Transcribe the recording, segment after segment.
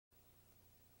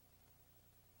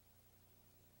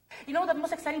You know, the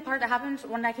most exciting part that happened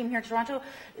when I came here to Toronto,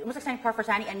 the most exciting part for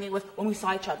Sandy and me was when we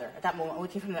saw each other at that moment. When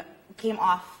I came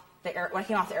off the airplane.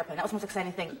 That was the most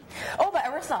exciting thing. Oh, but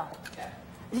Arisa,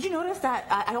 did you notice that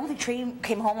I don't think Trey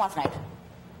came home last night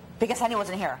because Sandy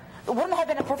wasn't here? Wouldn't it have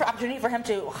been a perfect opportunity for him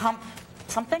to hump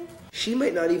something? She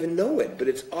might not even know it, but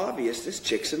it's obvious this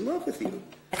chick's in love with you.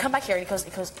 I come back here and he goes,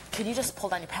 can you just pull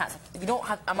down your pants? If you don't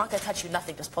have, I'm not going to touch you,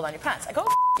 nothing, just pull down your pants. I go,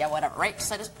 yeah, whatever, right?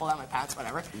 So I just pull down my pants,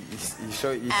 whatever. You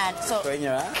showing your ass?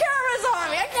 Camera's on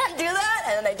me, I can't do that.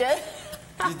 And then I did.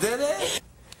 You did it?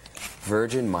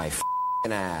 Virgin my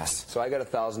ass. So I got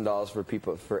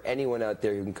 $1,000 for anyone out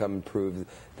there who can come and prove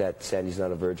that Sandy's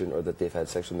not a virgin or that they've had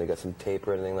sex when they got some tape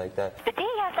or anything like that. The day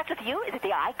he has sex with you is the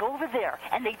day I go over there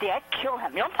and the day I kill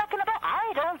him. You know what I'm talking about?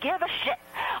 I don't give a shit.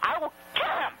 I will kill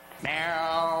him.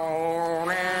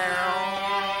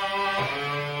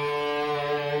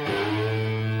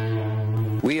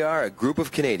 We are a group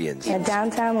of Canadians in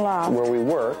downtown Loft, where we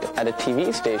work at a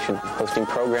TV station hosting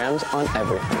programs on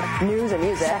everything. News and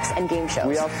music, sex and game shows.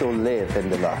 We also live in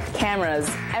the Loft. Cameras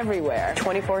everywhere.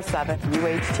 24/7.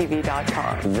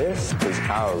 U8TV.com. This is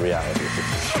our reality.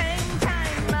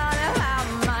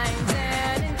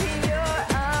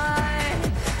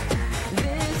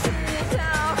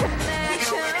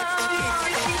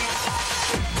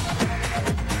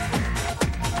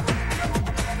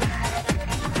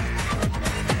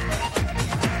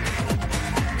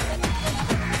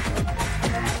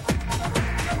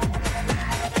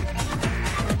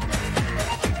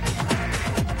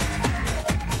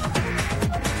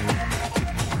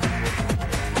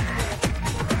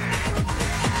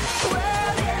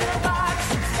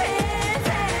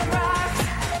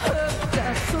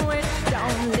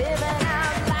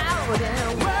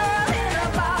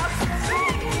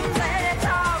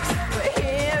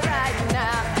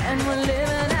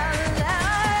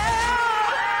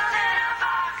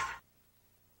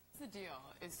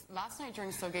 Last night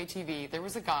during So Gay TV, there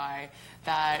was a guy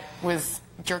that was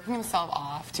jerking himself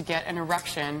off to get an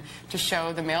erection to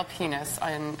show the male penis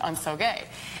on So Gay.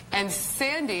 And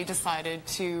Sandy decided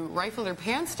to rifle her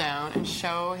pants down and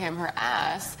show him her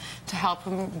ass to help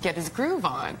him get his groove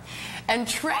on. And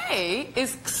Trey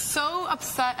is so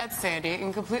upset at Sandy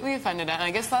and completely offended at it. And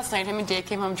I guess last night him and Dave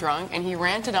came home drunk and he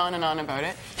ranted on and on about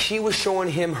it. She was showing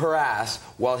him her ass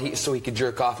so he could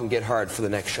jerk off and get hard for the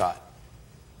next shot.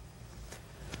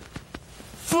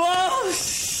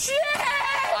 Bullshit!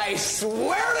 I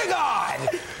swear to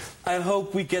God! I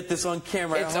hope we get this on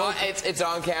camera. It's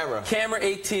on camera. Camera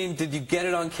 18, did you get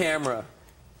it on camera?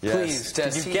 Yes. Please,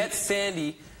 did you get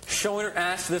Sandy showing her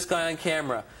ass to this guy on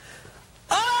camera?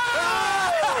 Oh!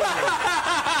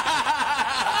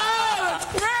 That's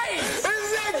great!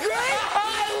 Isn't that great?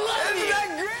 I love it! Isn't that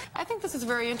great? I think this is a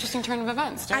very interesting turn of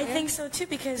events, don't you? I think so too,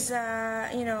 because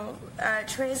you know,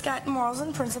 Trey's got morals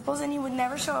and principles, and he would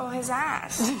never show his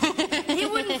ass. He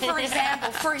wouldn't,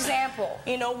 for example,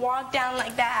 you know, walk down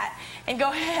like that and go,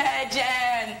 hey,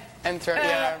 Jen, and throw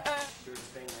yeah.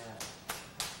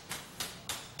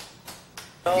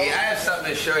 I have something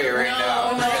to show you right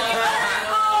now. Oh my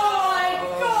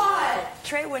God!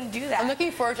 Trey wouldn't do that. I'm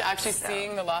looking forward to actually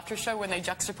seeing the Lofters show when they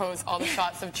juxtapose all the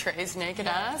shots of Trey's naked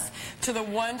ass to the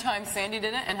one time Sandy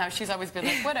did it and how she's always been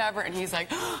like, whatever, and he's like,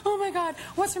 oh my God,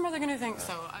 what's her mother going to think?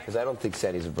 So because I don't think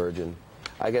Sandy's a virgin.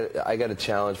 I got a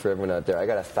challenge for everyone out there. I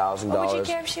got $1,000. What would you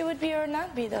care if she would be or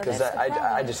not be, though? Because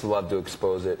I just love to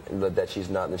expose it, and that she's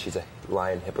not, and that she's a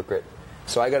lying hypocrite.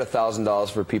 So I got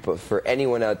 $1,000 for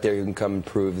anyone out there who can come and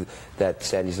prove that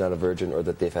Sandy's not a virgin or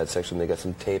that they've had sex when they got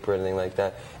some tape or anything like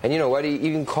that. And you know what? You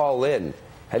can call in.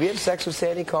 Have you had sex with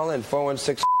Sandy? Call in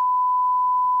 416.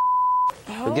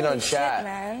 Or get on chat.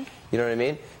 Man. You know what I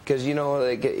mean? Because you know,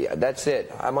 like, that's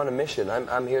it. I'm on a mission.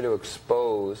 I'm here to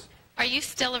expose. Are you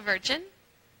still a virgin?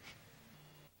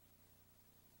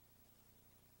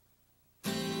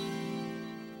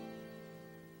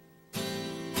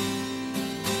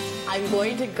 I'm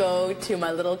going to go to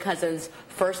my little cousin's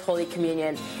first Holy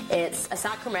Communion. It's a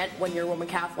sacrament when you're a Roman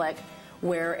Catholic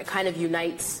where it kind of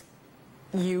unites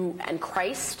you and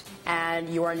Christ, and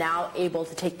you are now able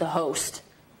to take the host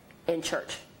in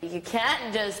church. You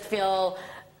can't just feel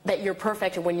that you're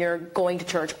perfect when you're going to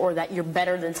church or that you're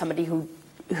better than somebody who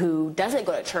doesn't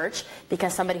go to church,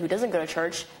 because somebody who doesn't go to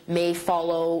church may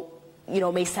follow, you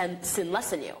know, may sin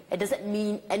less than you. It doesn't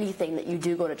mean anything that you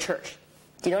do go to church.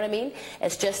 Do you know what I mean?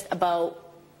 It's just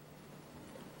about,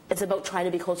 it's about trying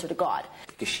to be closer to God.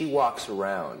 Because she walks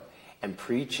around and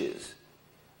preaches.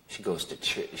 She goes to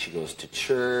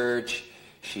church.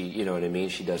 She, you know what I mean?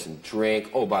 She doesn't drink.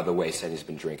 Oh, by the way, Sandy's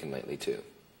been drinking lately too.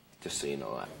 Just so you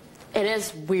know that. It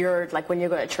is weird, like when you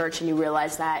go to church and you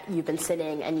realize that you've been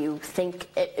sinning and you think,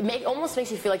 almost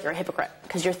makes you feel like you're a hypocrite.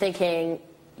 Because you're thinking,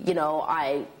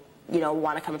 I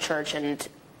want to come to church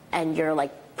and you're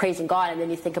like praising God, and then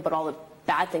you think about all the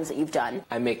bad things that you've done.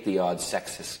 I make the odd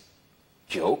sexist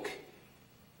joke,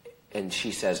 and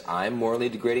she says I'm morally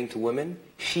degrading to women.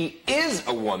 She is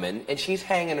a woman, and she's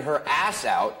hanging her ass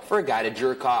out for a guy to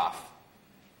jerk off.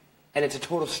 And it's a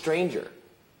total stranger.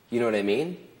 You know what I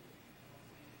mean?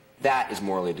 That is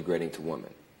morally degrading to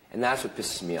women. And that's what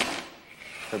pisses me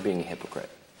off, her being a hypocrite.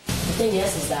 The thing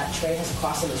is that Trey has a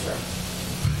cross in his room.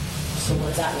 So what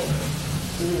does that mean?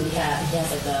 He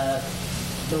has like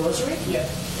the rosary? Yeah.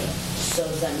 So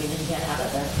does that mean that he can't have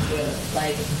it then? Yeah.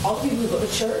 Like, all the people who go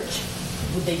to church,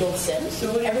 they don't sin.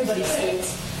 So everybody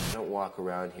sins. I don't walk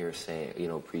around here saying,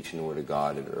 preaching the word of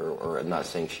God, or I'm not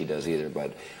saying she does either,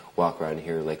 but walk around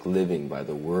here like living by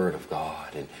the word of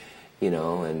God, and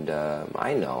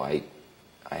I know I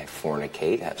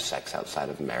fornicate, have sex outside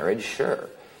of marriage, sure,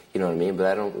 you know what I mean, but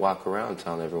I don't walk around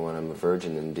telling everyone I'm a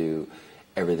virgin and do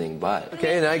everything but.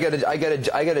 Okay, and I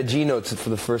got a G note for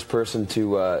the first person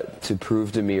to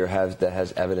prove to me or that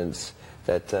has evidence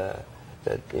that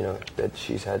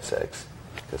she's had sex.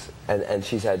 And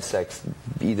she's had sex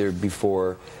either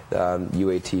before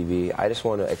U8TV. I just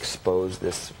want to expose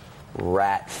this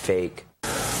rat fake.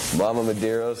 Mama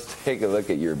Medeiros, take a look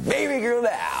at your baby girl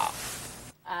now.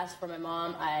 As for my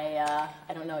mom, I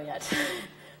don't know yet.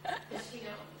 Does she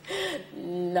know?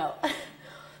 No.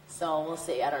 So we'll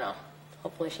see. I don't know.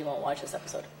 Hopefully she won't watch this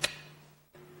episode.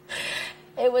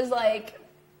 It was like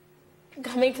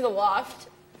coming to the loft.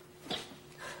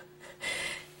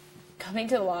 Coming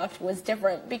to the loft was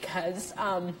different because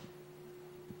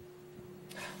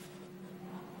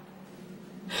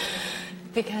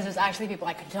there's actually people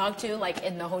I could talk to. Like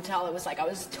in the hotel, it was like I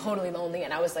was totally lonely,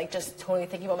 and I was like just totally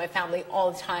thinking about my family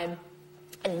all the time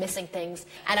and missing things.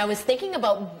 And I was thinking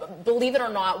about, believe it or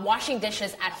not, washing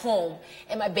dishes at home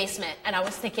in my basement, and I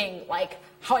was thinking like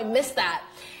how I miss that,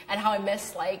 and how I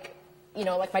miss like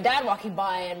my dad walking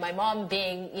by and my mom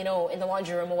being, in the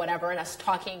laundry room or whatever, and us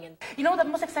talking. And the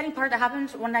most exciting part that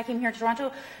happened when I came here to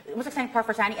Toronto, the most exciting part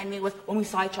for Sandy and me was when we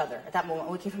saw each other at that moment.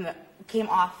 When I came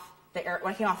off the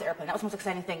airplane. That was the most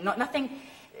exciting thing. Nothing.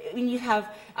 When you have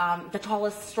the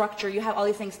tallest structure, you have all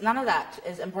these things. None of that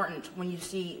is important when you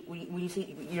see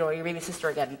your baby sister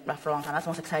again after a long time. That's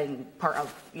the most exciting part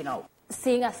of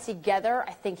seeing us together.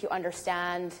 I think you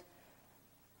understand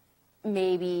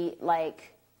maybe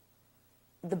like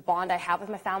the bond I have with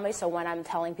my family. So when I'm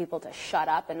telling people to shut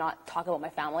up and not talk about my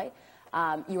family,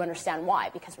 you understand why,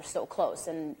 because we're so close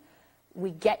and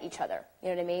we get each other. You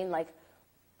know what I mean? Like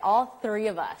all three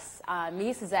of us,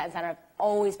 me, Suzette, and Sandra, have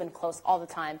always been close all the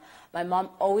time. My mom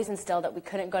always instilled that we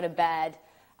couldn't go to bed.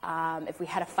 If we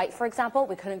had a fight, for example,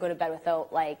 we couldn't go to bed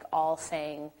without like all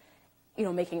saying,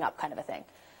 making up kind of a thing.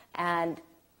 And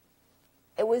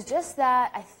it was just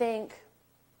that I think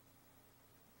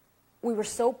we were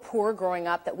so poor growing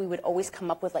up that we would always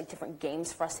come up with like different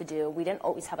games for us to do. We didn't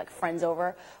always have like friends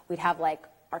over. We'd have like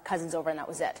our cousins over, and that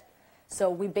was it.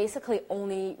 So we basically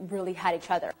only really had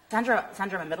each other. Sandra,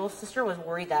 my middle sister, was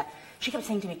worried that she kept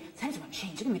saying to me, "Sandy's going to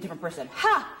change. She's going to be a different person."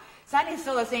 Ha! Sandy's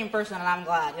still the same person, and I'm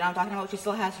glad. I'm talking about she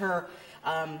still has her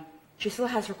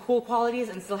cool qualities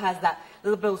and still has that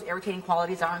little bit of those irritating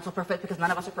qualities that aren't so perfect, because none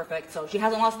of us are perfect. So she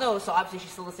hasn't lost those. So obviously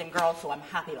she's still the same girl. So I'm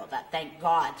happy about that. Thank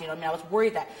God. I was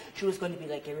worried that she was going to be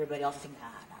like everybody else. Saying, nah,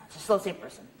 she's still the same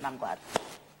person, and I'm glad.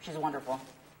 She's wonderful.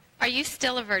 Are you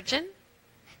still a virgin?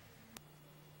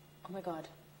 Oh my God.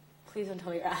 Please don't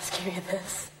tell me you're asking me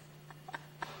this.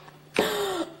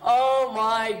 Oh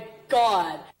my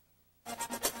God.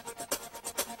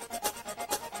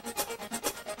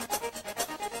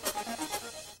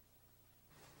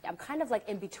 I'm kind of like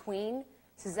in between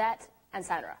Suzette and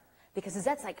Sandra, because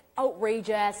Suzette's like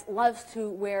outrageous, loves to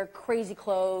wear crazy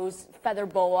clothes, feather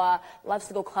boa, loves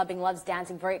to go clubbing, loves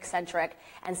dancing, very eccentric,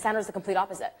 and Sandra's the complete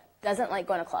opposite. Doesn't like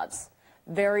going to clubs.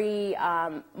 Very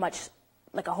much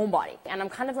like a homebody. And I'm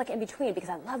kind of like in between, because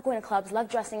I love going to clubs, love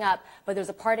dressing up, but there's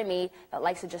a part of me that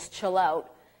likes to just chill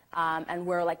out and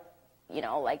wear like,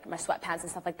 like my sweatpants and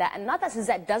stuff like that. And not that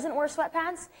Suzette doesn't wear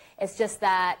sweatpants, it's just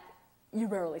that you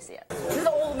rarely see it. This is an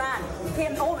old man.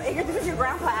 This is your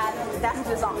grandpa dancing to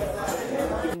the song.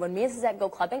 When me and Suzette go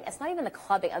clubbing, it's not even the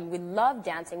clubbing. I mean, we love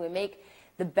dancing. We make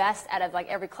the best out of like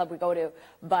every club we go to,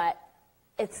 but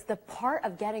it's the part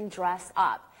of getting dressed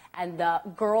up and the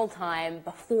girl time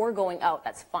before going out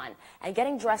that's fun. And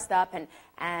getting dressed up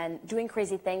and doing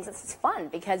crazy things, it's fun,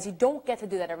 because you don't get to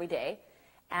do that every day.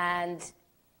 And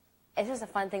it's just a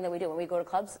fun thing that we do. When we go to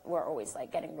clubs, we're always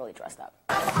like getting really dressed up.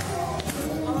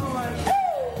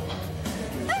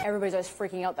 Everybody's always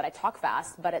freaking out that I talk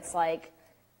fast, but it's like,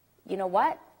 you know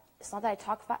what? It's not that I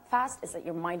talk fast, it's that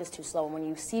your mind is too slow. And when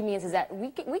you see me and Suzette, we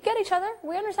get each other.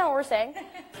 We understand what we're saying.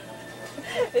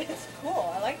 It's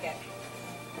cool. I like it.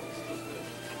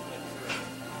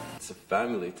 It's a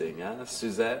family thing, huh?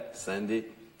 Suzette, Sandy,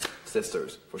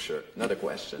 sisters, for sure. Another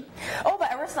question. Oh, but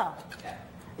Arisa,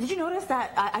 did you notice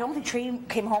that I don't think Trey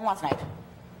came home last night?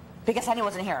 Because Sandy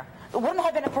wasn't here. Wouldn't it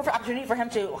have been a perfect opportunity for him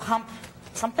to hump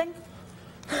something?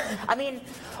 I mean,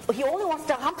 he only wants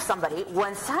to hump somebody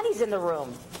when Sandy's in the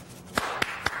room.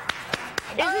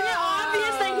 Isn't it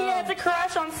obvious that he has a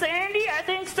crush on Sandy? I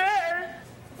think so.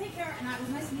 Take care, and it was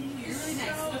nice meeting you. You're really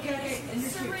nice. Okay.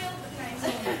 Surreal, but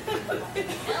nice.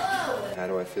 Hello. How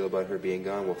do I feel about her being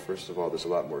gone? Well, first of all, there's a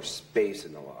lot more space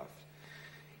in the loft.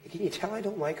 Can you tell I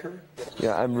don't like her?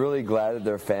 Yeah, I'm really glad that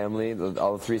their family,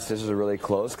 all the three sisters, are really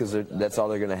close, because that's all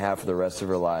they're going to have for the rest of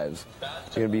their lives.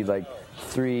 They're going to be like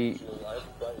 3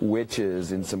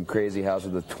 witches in some crazy house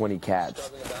with 20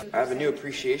 cats. I have a new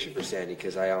appreciation for Sandy,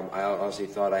 because I honestly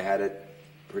thought I had it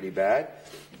pretty bad.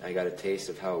 I got a taste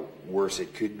of how worse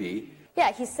it could be.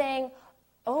 Yeah, he's saying,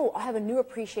 oh, I have a new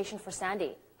appreciation for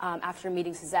Sandy after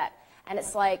meeting Suzette. And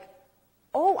it's like,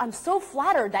 oh, I'm so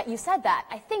flattered that you said that.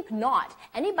 I think not.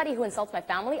 Anybody who insults my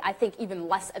family, I think even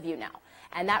less of you now.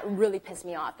 And that really pissed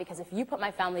me off, because if you put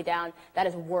my family down, that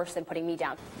is worse than putting me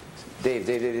down. Dave.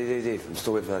 I'm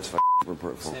still waiting for that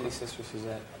report. Sandy's sister,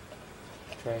 Suzette.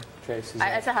 Trey, Suzette.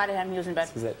 I said hi to him. He was in bed.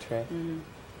 Suzette, Trey. Mm-hmm.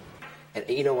 And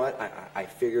you know what? I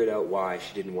figured out why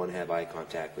she didn't want to have eye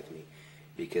contact with me.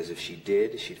 Because if she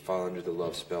did, she'd fall under the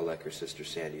love spell like her sister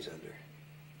Sandy's under.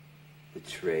 The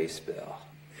Trey spell.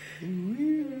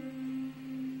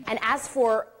 And as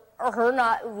for her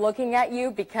not looking at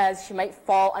you because she might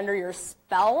fall under your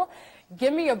spell,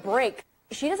 give me a break.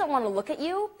 She doesn't want to look at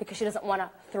you because she doesn't want to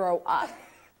throw up.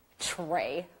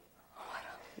 Trey. What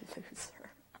a loser.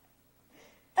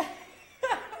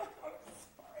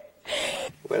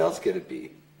 What else could it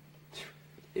be?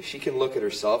 If she can look at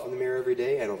herself in the mirror every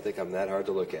day, I don't think I'm that hard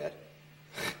to look at.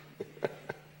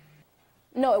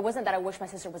 No, it wasn't that I wish my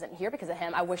sister wasn't here because of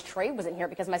him. I wish Trey wasn't here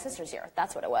because my sister's here.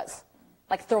 That's what it was.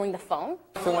 Like throwing the phone.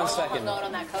 For 1 second. Going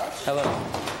on that couch. Hello.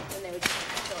 And they would just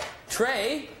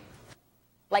Trey?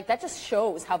 Like, that just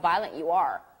shows how violent you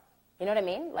are. You know what I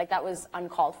mean? Like, that was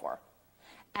uncalled for.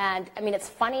 And, I mean, it's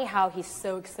funny how he's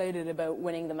so excited about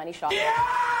winning the money shot. Yeah!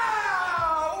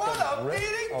 What a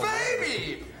beating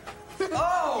baby!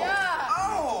 Oh! Yeah.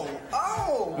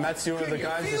 Oh! And that's you and the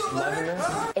guys just loving it?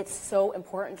 It's so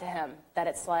important to him that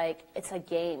it's like, it's a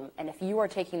game. And if you are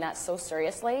taking that so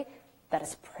seriously, that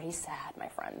is pretty sad, my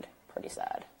friend. Pretty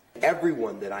sad.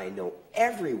 Everyone that I know,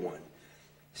 everyone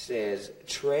says,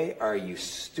 Trey, are you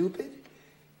stupid?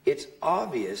 It's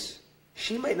obvious.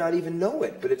 She might not even know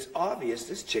it, but it's obvious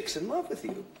this chick's in love with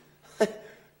you.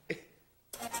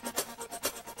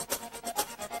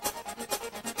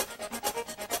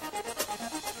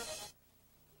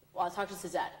 Well, I talked to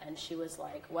Suzette, and she was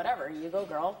like, whatever, you go,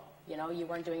 girl. You know, you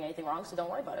weren't doing anything wrong, so don't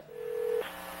worry about it.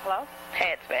 Hello?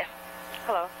 Hey, it's me.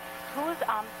 Hello. Who was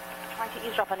trying to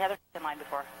eavesdrop on the other line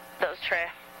before? That was Trey.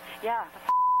 Yeah,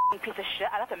 the piece of shit.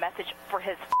 I left a message for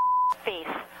his face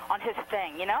on his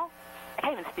thing, you know? I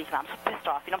can't even speak now. I'm so pissed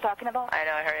off. You know what I'm talking about? I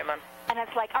know, I heard you, man. And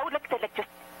it's like, I would look at like just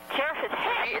tear his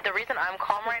head. The reason I'm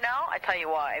calm right now, I tell you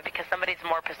why. Because somebody's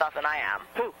more pissed off than I am.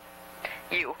 Who?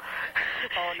 You.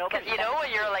 Oh, no. Because you know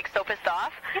when you're like so pissed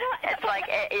off, you know, it's like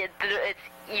it's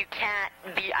you can't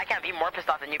be. I can't be more pissed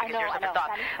off than you because you're so pissed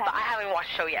off. But I haven't watched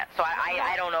the show yet, so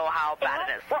I don't know how bad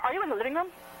it is. Well, are you in the living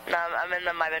room? No, I'm in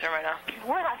my bedroom right now.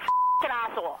 Where's that f***ing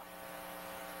asshole?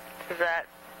 Is that?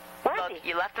 Look,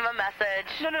 you left him a message.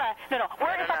 No.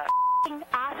 Where is that f***ing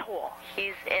asshole?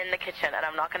 He's in the kitchen, and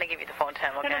I'm not going to give you the phone to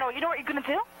him, okay? No. You know what you're going to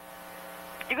do?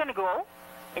 You're going to go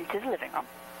into the living room,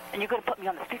 and you're going to put me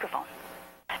on the speakerphone.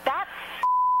 That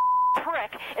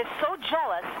prick is so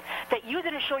jealous that you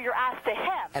didn't show your ass to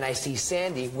him. And I see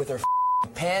Sandy with her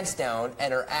pants down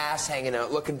and her ass hanging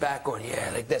out, looking back, going, yeah,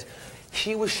 like this.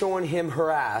 She was showing him her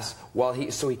ass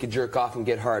so he could jerk off and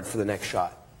get hard for the next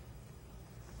shot.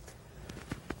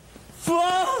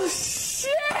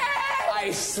 Bullshit!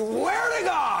 I swear to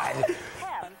God!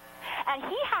 Him, and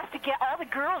he has to get all the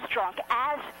girls drunk,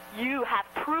 as you have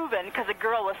proven, because a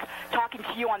girl was talking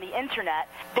to you on the internet.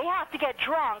 They have to get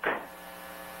drunk.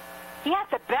 He has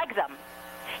to beg them.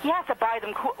 He has to buy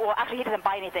them cool. Well, actually, he doesn't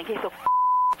buy anything. He's so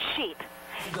cheap.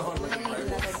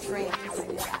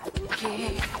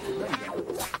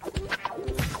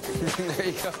 There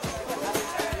you go.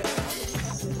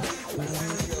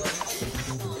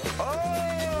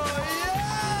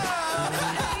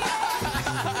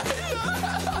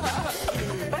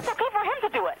 But it's okay for him to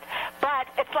do it.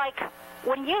 like,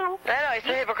 when you... I know, he's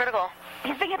being hypocritical.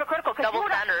 He's being hypocritical because Double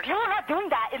standard. You were not doing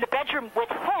that in the bedroom with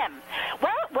him.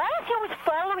 Why is he always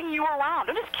following you around?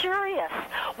 I'm just curious.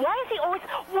 Why is he always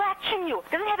watching you?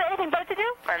 Doesn't he have anything better to do?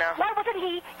 I know. Why wasn't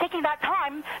he taking that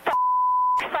time to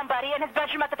somebody in his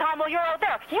bedroom at the time while you're out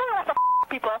there? He only wants to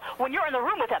people when you're in the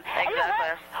room with him. Exactly. And you know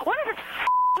what? When is this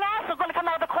asshole going to come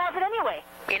out of the closet anyway?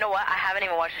 You know what? I haven't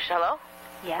even watched the show. Hello?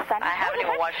 Yes, I haven't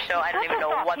even watched the show. I don't even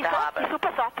know what the hell happened. He's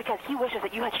super soft because he wishes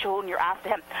that you had shown your ass to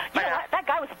him. You know what? That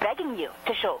guy was begging you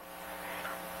to show.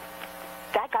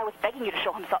 That guy was begging you to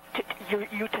show himself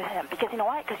you to him because you know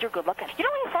why? Because you're good looking. You know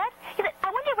what he said? He said,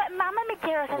 "I wonder what Mama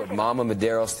Medeiros has." What would Mama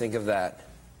Medeiros think of that?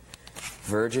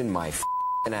 Virgin my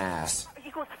f***ing ass.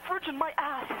 He goes, "Virgin my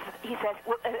ass." He says,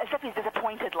 well, as if he's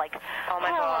disappointed, like, oh my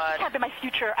God, she can't be my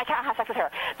future. I can't have sex with her.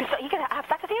 So he can have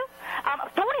sex with you?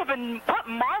 Don't even put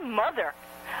my mother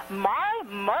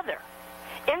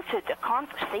into the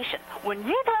conversation when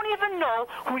you don't even know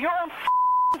who your own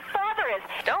father is.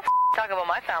 Don't talk about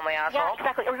my family, asshole. Yeah,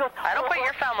 exactly. Or he goes, I don't put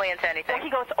your family into anything. Or he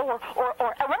goes, or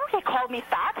remember he called me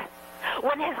fat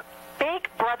when his big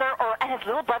brother and his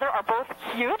little brother are both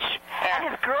huge, and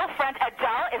his girlfriend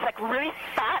Adele is like really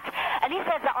fat, and he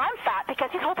says that I'm fat because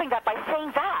he's hoping that by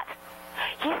saying that,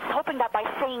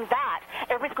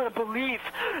 everybody's going to believe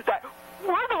that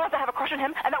we're the ones that have a crush on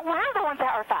him and that we're the ones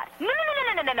that are fat.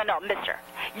 No, mister.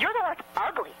 You're the one that's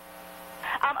ugly.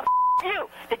 You.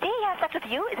 The day he has sex with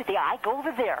you is the day I go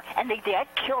over there and the day I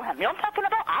kill him. You know what I'm talking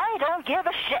about? I don't give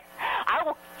a shit. I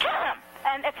will kill him.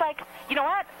 And it's like, you know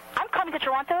what? I'm coming to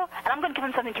Toronto, and I'm going to give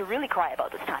him something to really cry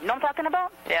about this time. You know what I'm talking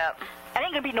about? Yeah. It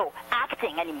ain't going to be no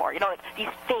acting anymore. You know, like these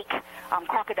fake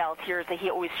crocodile tears that he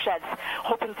always sheds,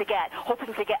 hoping to get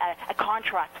a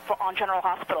contract on General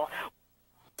Hospital.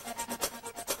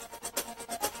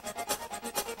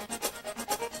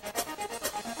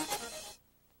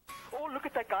 Oh, look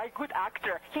at that guy. Good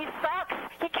actor. He sucks.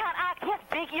 He can't act. He has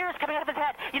big ears coming out of his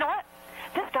head. You know what?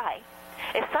 This guy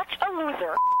is such a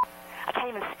loser. I can't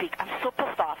even speak. I'm so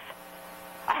pissed off.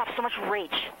 I have so much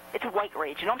rage. It's white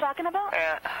rage. You know what I'm talking about?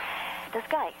 Yeah. This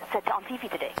guy said on TV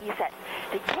today, he said,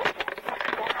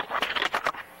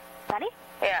 Sonny?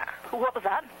 Yeah. What was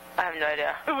that? I have no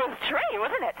idea. It was Trey,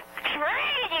 wasn't it?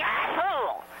 Trey, the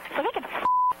asshole! So he can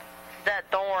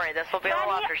don't worry. This will be on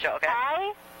the Lofters show,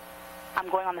 okay? I'm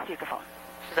going on the speakerphone.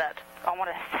 Zed. I want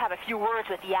to have a few words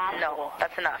with the asshole. No,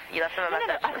 that's enough. You left him a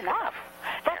message. That's enough.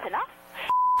 That's enough.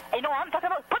 You know what I'm talking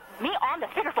about? Put me on the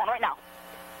speakerphone right now.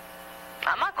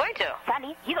 I'm not going to.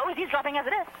 Sandy, he's always eavesdropping as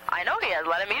it is. I know he is.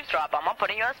 Let him eavesdrop. I'm not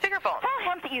putting you on speakerphone. Tell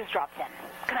him to eavesdrop then.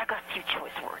 Because I got a few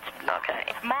choice words. Okay.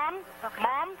 Mom,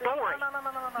 don't worry.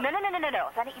 No.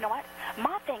 Sandy, you know what?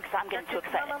 Ma thinks I'm getting too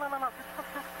excited. No,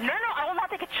 I will not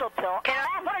take a chill pill.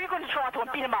 Mom, when are you going to Toronto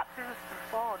and beat him up?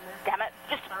 Damn it.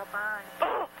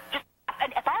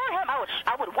 And if I were him,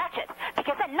 I would watch it.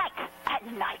 Because at night,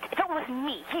 if it was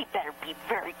me, he better be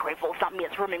very grateful it's not me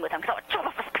that's rooming with him. Because I would chop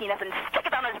off his penis and stick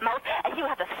it down his mouth, and he would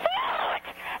have to feel it.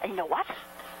 And you know what?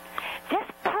 This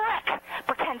prick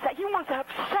pretends that he wants to have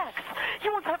sex. He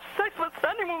wants to have sex with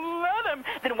Sandy won't let him.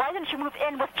 Then why didn't you move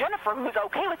in with Jennifer, who's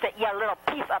okay with it, you little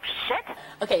piece of shit?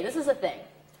 Okay, this is the thing.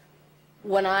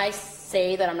 When I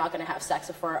say that I'm not going to have sex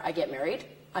before I get married,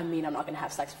 I mean I'm not going to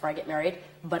have sex before I get married,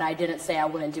 but I didn't say I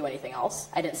wouldn't do anything else.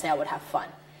 I didn't say I would have fun.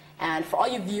 And for all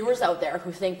you viewers out there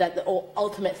who think that the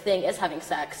ultimate thing is having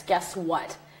sex, guess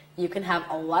what? You can have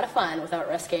a lot of fun without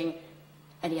risking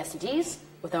any STDs,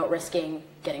 without risking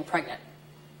getting pregnant.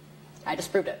 I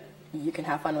just proved it. You can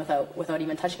have fun without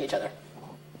even touching each other.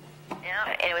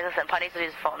 Yeah. Anyways, listen, Putty needs to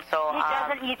use the phone, so... He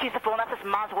doesn't need to use the phone. That's his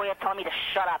mom's way of telling me to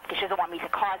shut up because she doesn't want me to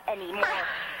cause any more,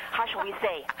 how shall we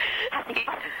say,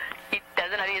 He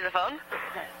doesn't know how to use the phone?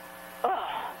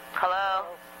 Hello?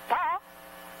 Pa?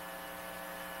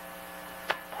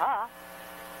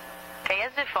 Okay, he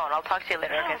has the phone. I'll talk to you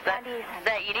later, okay? So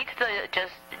you need to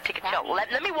just take a chill. Let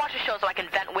me watch the show so I can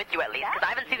vent with you at least, because I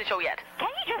haven't seen the show yet. Can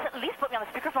you just at least put me on the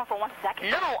speakerphone for 1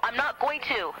 second? No, I'm not going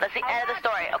to. That's the end of the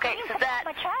story. Okay, so that...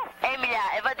 Amy,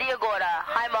 Eva di agora.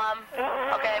 Hi, Mom.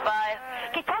 Okay, bye.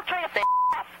 Okay, talk to you.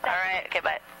 Alright, okay,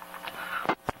 bye.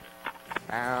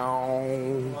 Ow.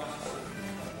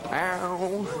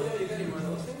 Ow.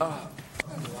 Oh.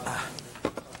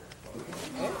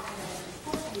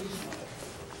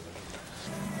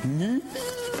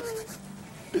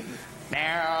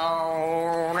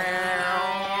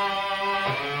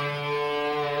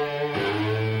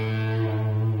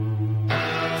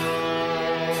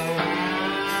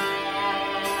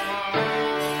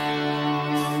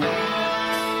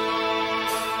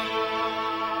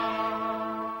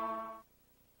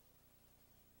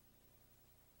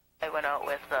 I went out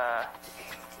with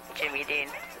Jimmy Dean.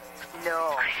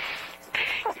 no.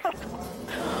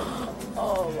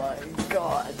 Oh my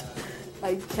God.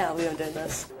 I can't believe I'm doing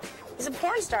this. He's a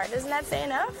porn star. Doesn't that say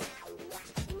enough?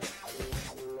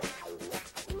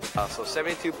 So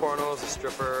 72 pornos, a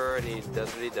stripper, and he does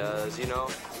what he does, you know?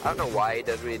 I don't know why he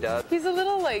does what he does. He's a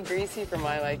little, like, greasy for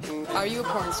my liking. Are you a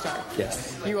porn star?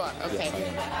 Yes. You are? Okay. Yes,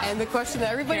 I am. And the question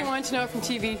that everybody wants to know from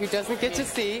TV who doesn't get to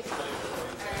see,